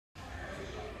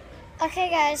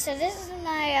Okay, guys, so this is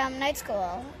my night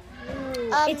school.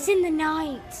 It's in the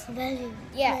night.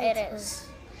 Yeah, it is.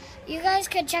 You guys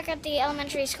could check out the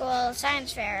elementary school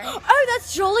science fair. Oh,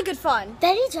 that's jolly good fun.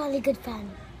 Very jolly good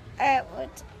fun.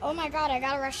 Oh my god, I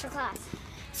gotta rush to class.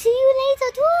 See you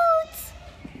later, Toots.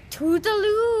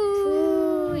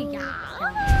 Toodaloo.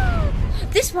 Yeah.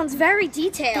 This one's very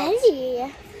detailed.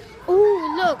 Very.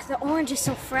 Oh, look, the orange is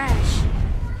so fresh.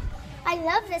 I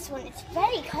love this one. It's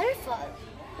very colorful.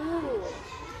 Ooh.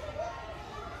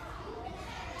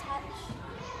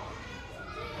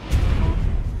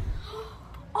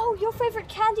 Oh, your favorite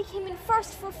candy came in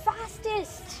first for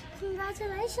fastest.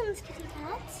 Congratulations, Kitty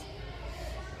Cat.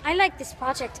 I like this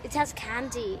project. It has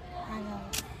candy. I know.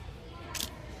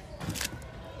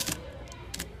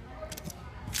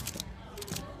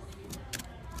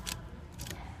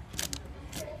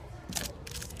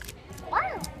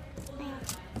 Wow.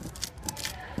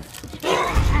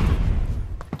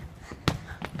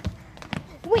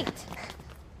 Wait.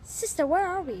 Sister, where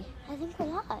are we? I think we're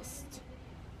lost.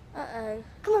 Uh-oh.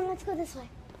 Come on, let's go this way.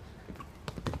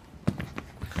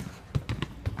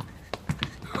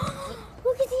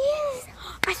 Look at these.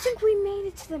 I think we made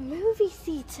it to the movie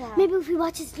theater. Maybe if we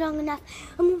watch this long enough,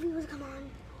 a movie will come on.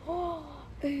 Oh,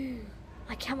 ooh.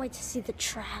 I can't wait to see the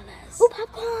trailers. Oh,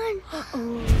 popcorn.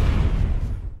 Oh.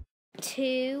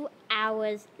 2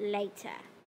 hours later.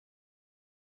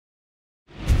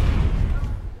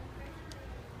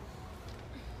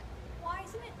 Why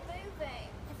isn't it moving? I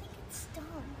think it's stuck.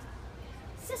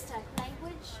 Sister,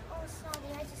 language? Oh,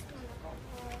 sorry, I just want to go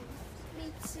home. Me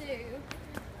too.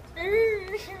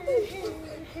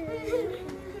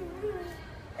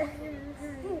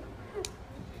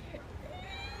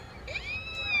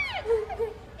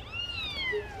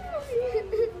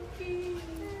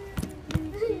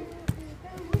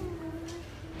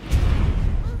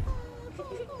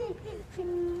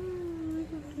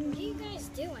 are you guys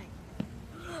doing?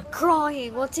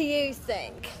 Crying. What do you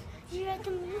think? We're at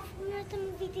the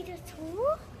movie theater too?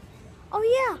 Oh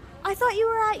yeah, I thought you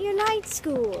were at your night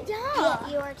school. Yeah.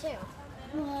 You are too.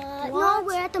 What? What? No,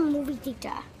 we're at the movie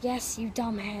theater. Yes, you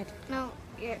dumbhead. No,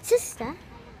 Sister,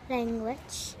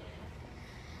 language.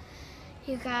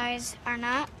 you guys are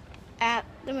not at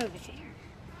the movie theater.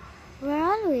 Where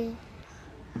are we?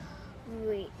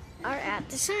 We are at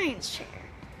the science fair.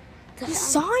 The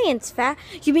science fair?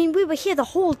 You mean we were here the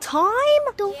whole time?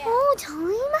 The whole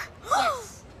time?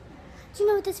 Yes. Do you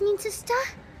know what this means, sister?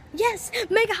 Yes,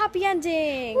 mega happy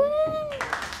ending.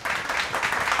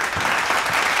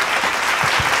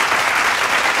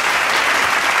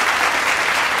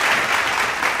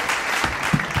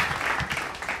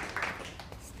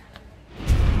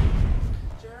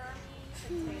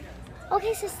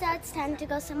 Okay, sister, it's time to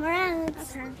go somewhere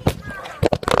else. Okay.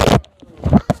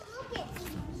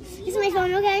 Is my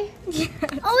phone okay?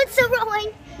 Oh, it's still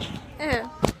rolling.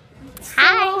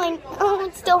 Hi. Rolling. Oh,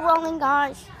 it's still rolling,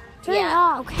 guys. Turn it Yeah,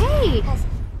 off. okay.